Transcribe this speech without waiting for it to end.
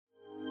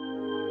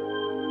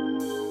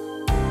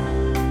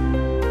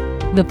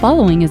The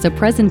following is a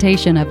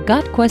presentation of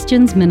Got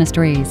Questions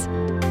Ministries.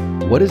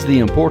 What is the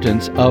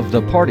importance of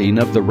the parting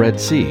of the Red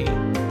Sea?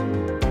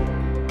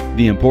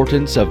 The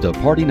importance of the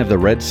parting of the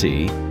Red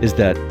Sea is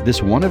that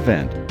this one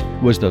event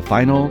was the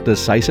final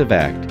decisive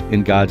act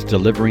in God's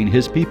delivering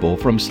His people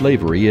from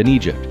slavery in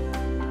Egypt.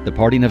 The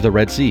parting of the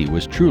Red Sea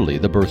was truly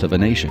the birth of a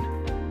nation.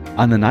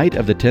 On the night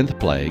of the 10th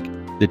plague,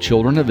 the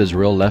children of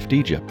Israel left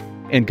Egypt,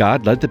 and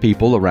God led the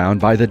people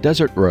around by the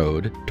desert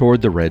road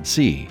toward the Red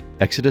Sea.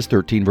 Exodus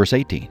 13, verse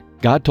 18.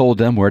 God told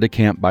them where to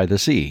camp by the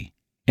sea,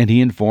 and He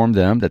informed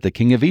them that the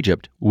king of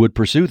Egypt would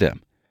pursue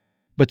them.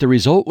 But the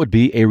result would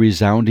be a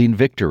resounding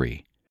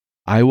victory.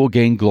 I will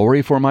gain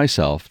glory for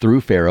myself through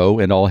Pharaoh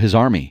and all his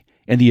army,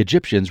 and the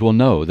Egyptians will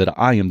know that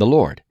I am the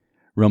Lord.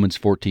 Romans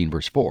 14,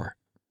 verse 4.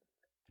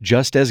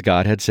 Just as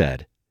God had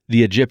said,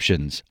 the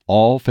Egyptians,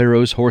 all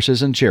Pharaoh's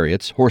horses and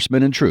chariots,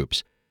 horsemen and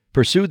troops,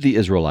 pursued the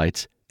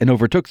Israelites and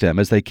overtook them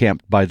as they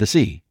camped by the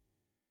sea.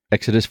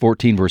 Exodus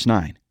 14, verse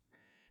 9.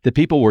 The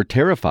people were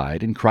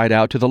terrified and cried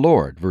out to the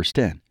Lord, verse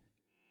 10.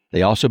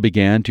 They also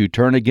began to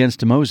turn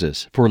against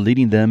Moses for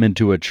leading them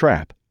into a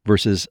trap,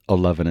 verses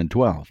 11 and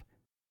 12.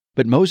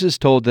 But Moses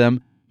told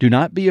them, "Do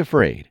not be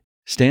afraid.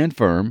 Stand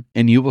firm,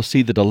 and you will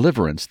see the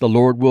deliverance the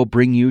Lord will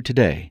bring you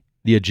today.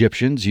 The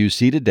Egyptians you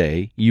see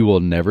today, you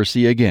will never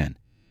see again.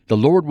 The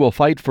Lord will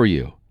fight for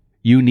you.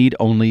 You need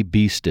only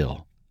be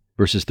still."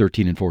 Verses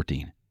 13 and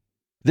 14.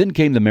 Then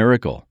came the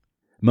miracle.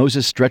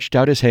 Moses stretched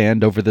out his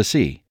hand over the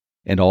sea,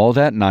 and all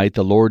that night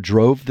the Lord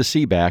drove the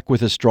sea back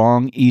with a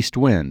strong east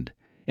wind,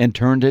 and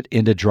turned it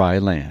into dry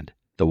land.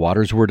 The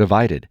waters were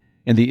divided,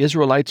 and the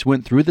Israelites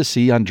went through the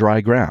sea on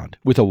dry ground,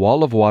 with a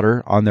wall of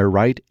water on their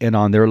right and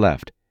on their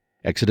left.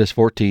 Exodus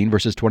 14,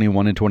 verses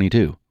 21 and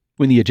 22.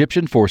 When the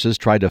Egyptian forces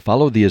tried to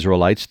follow the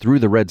Israelites through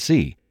the Red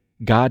Sea,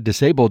 God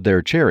disabled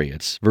their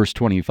chariots, verse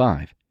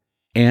 25.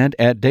 And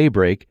at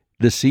daybreak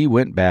the sea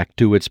went back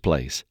to its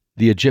place.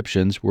 The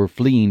Egyptians were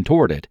fleeing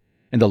toward it,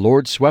 and the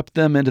Lord swept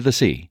them into the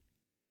sea.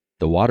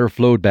 The water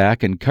flowed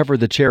back and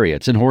covered the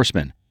chariots and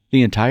horsemen,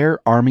 the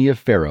entire army of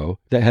Pharaoh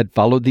that had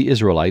followed the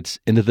Israelites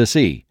into the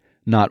sea.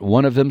 Not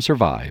one of them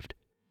survived.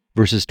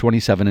 Verses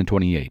 27 and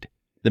 28.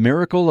 The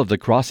miracle of the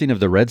crossing of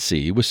the Red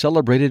Sea was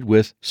celebrated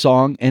with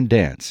song and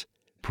dance,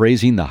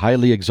 praising the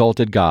highly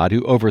exalted God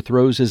who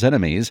overthrows His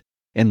enemies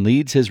and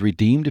leads His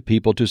redeemed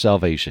people to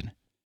salvation.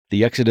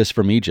 The exodus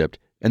from Egypt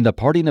and the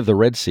parting of the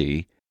Red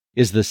Sea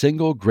is the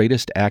single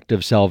greatest act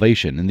of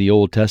salvation in the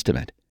Old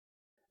Testament.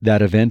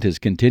 That event is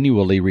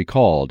continually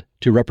recalled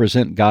to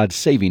represent God's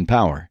saving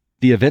power.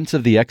 The events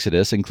of the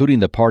Exodus, including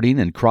the parting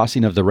and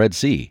crossing of the Red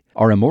Sea,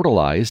 are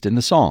immortalized in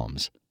the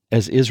Psalms,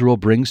 as Israel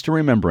brings to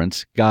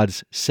remembrance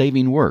God's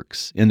saving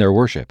works in their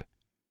worship.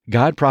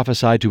 God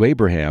prophesied to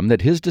Abraham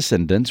that his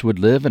descendants would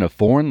live in a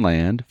foreign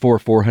land for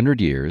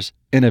 400 years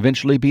and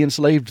eventually be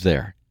enslaved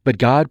there. But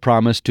God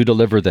promised to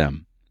deliver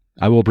them.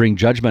 "I will bring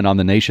judgment on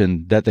the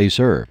nation that they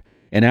serve,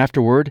 and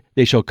afterward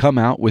they shall come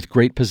out with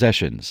great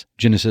possessions."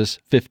 Genesis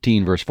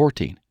 15, verse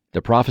 14.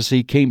 The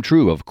prophecy came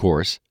true, of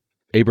course.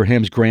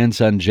 Abraham's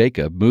grandson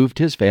Jacob moved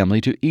his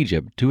family to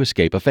Egypt to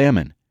escape a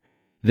famine.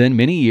 Then,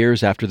 many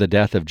years after the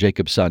death of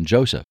Jacob's son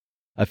Joseph,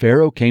 a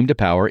Pharaoh came to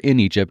power in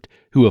Egypt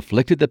who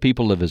afflicted the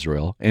people of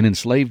Israel and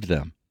enslaved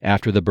them.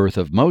 After the birth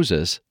of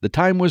Moses, the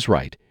time was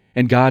right,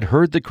 and God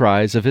heard the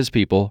cries of His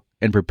people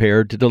and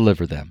prepared to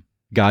deliver them.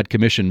 God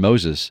commissioned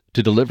Moses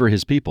to deliver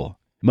His people.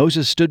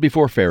 Moses stood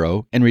before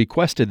Pharaoh and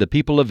requested the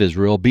people of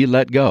Israel be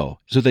let go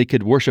so they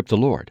could worship the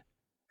Lord.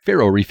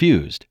 Pharaoh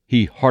refused.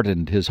 He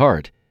hardened his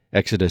heart,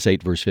 Exodus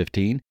 8, verse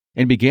 15,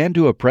 and began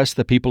to oppress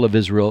the people of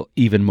Israel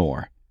even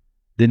more.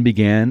 Then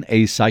began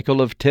a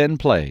cycle of 10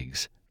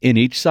 plagues. In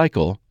each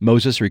cycle,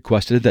 Moses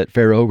requested that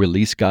Pharaoh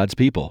release God's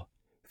people.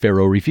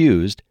 Pharaoh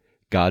refused.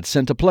 God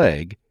sent a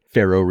plague.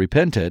 Pharaoh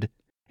repented,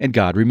 and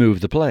God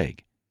removed the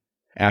plague.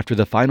 After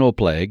the final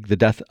plague, the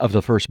death of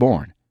the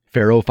firstborn,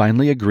 Pharaoh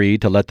finally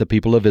agreed to let the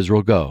people of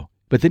Israel go.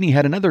 But then he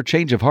had another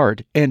change of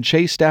heart and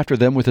chased after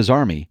them with his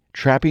army,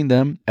 trapping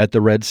them at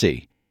the Red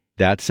Sea.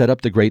 That set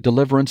up the great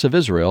deliverance of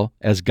Israel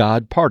as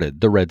God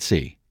parted the Red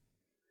Sea.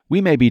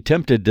 We may be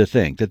tempted to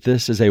think that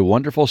this is a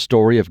wonderful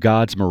story of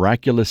God's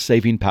miraculous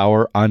saving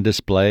power on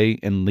display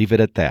and leave it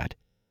at that.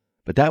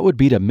 But that would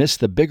be to miss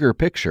the bigger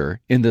picture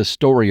in the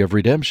story of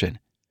redemption.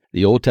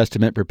 The Old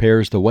Testament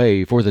prepares the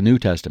way for the New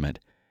Testament,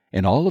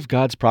 and all of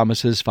God's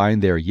promises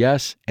find their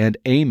yes and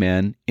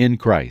amen in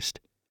Christ.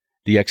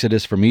 The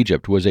Exodus from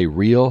Egypt was a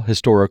real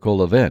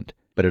historical event,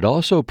 but it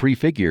also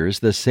prefigures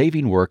the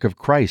saving work of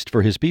Christ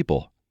for His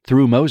people.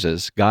 Through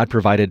Moses, God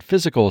provided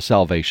physical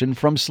salvation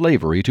from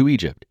slavery to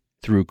Egypt.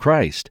 Through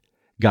Christ,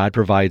 God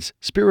provides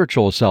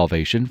spiritual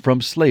salvation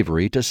from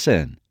slavery to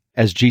sin.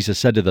 As Jesus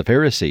said to the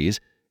Pharisees,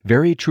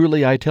 "Very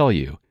truly I tell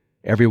you,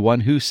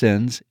 everyone who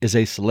sins is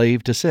a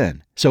slave to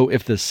sin. So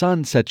if the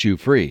Son sets you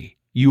free,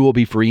 you will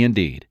be free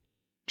indeed."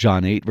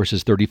 John 8,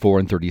 verses 34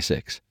 and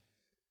 36.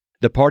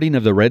 The parting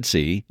of the Red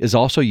Sea is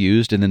also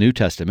used in the New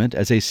Testament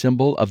as a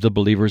symbol of the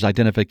believer's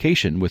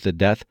identification with the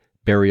death,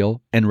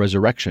 burial, and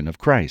resurrection of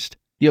Christ.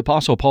 The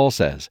Apostle Paul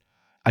says,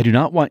 "I do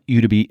not want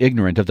you to be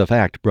ignorant of the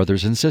fact,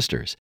 brothers and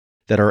sisters,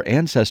 that our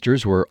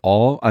ancestors were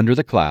all under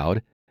the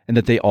cloud and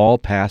that they all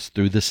passed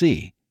through the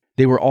sea.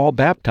 They were all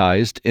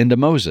baptized into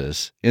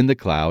Moses in the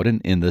cloud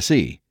and in the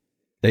sea.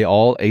 They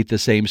all ate the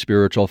same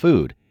spiritual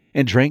food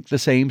and drank the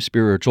same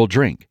spiritual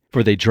drink,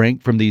 for they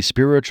drank from the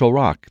spiritual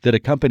rock that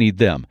accompanied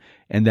them,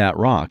 and that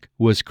rock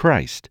was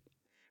Christ.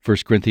 1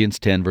 Corinthians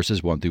 10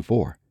 verses 1 through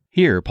 4.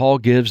 Here, Paul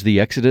gives the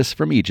Exodus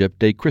from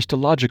Egypt a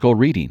Christological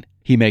reading.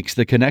 He makes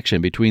the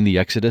connection between the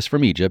Exodus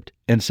from Egypt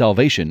and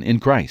salvation in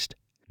Christ.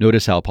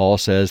 Notice how Paul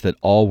says that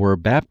all were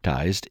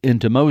baptized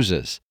into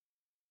Moses.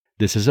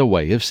 This is a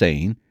way of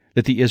saying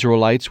that the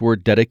Israelites were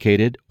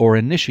dedicated or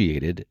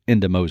initiated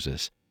into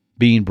Moses,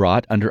 being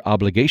brought under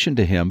obligation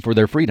to him for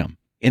their freedom.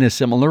 In a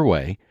similar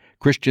way,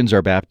 Christians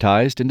are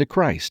baptized into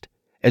Christ,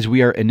 as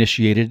we are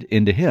initiated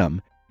into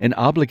him and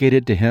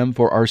obligated to him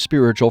for our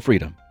spiritual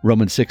freedom.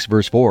 Romans 6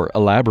 verse 4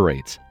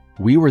 elaborates,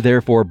 "We were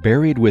therefore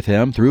buried with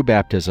him through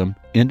baptism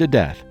into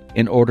death,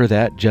 in order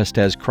that, just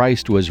as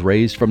Christ was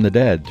raised from the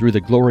dead through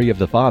the glory of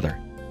the Father,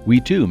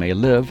 we too may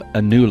live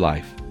a new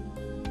life."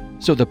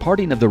 So the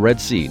parting of the Red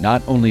Sea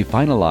not only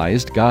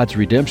finalized God's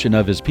redemption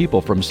of his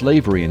people from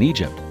slavery in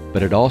Egypt,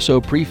 but it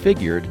also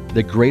prefigured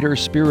the greater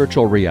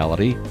spiritual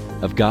reality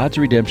of God's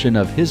redemption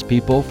of his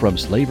people from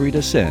slavery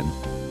to sin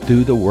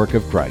through the work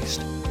of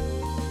Christ.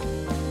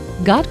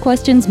 Got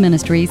Questions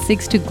Ministry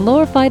seeks to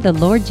glorify the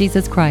Lord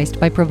Jesus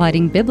Christ by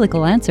providing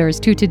biblical answers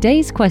to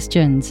today's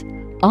questions.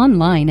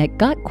 Online at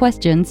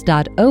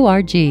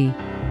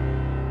gotquestions.org.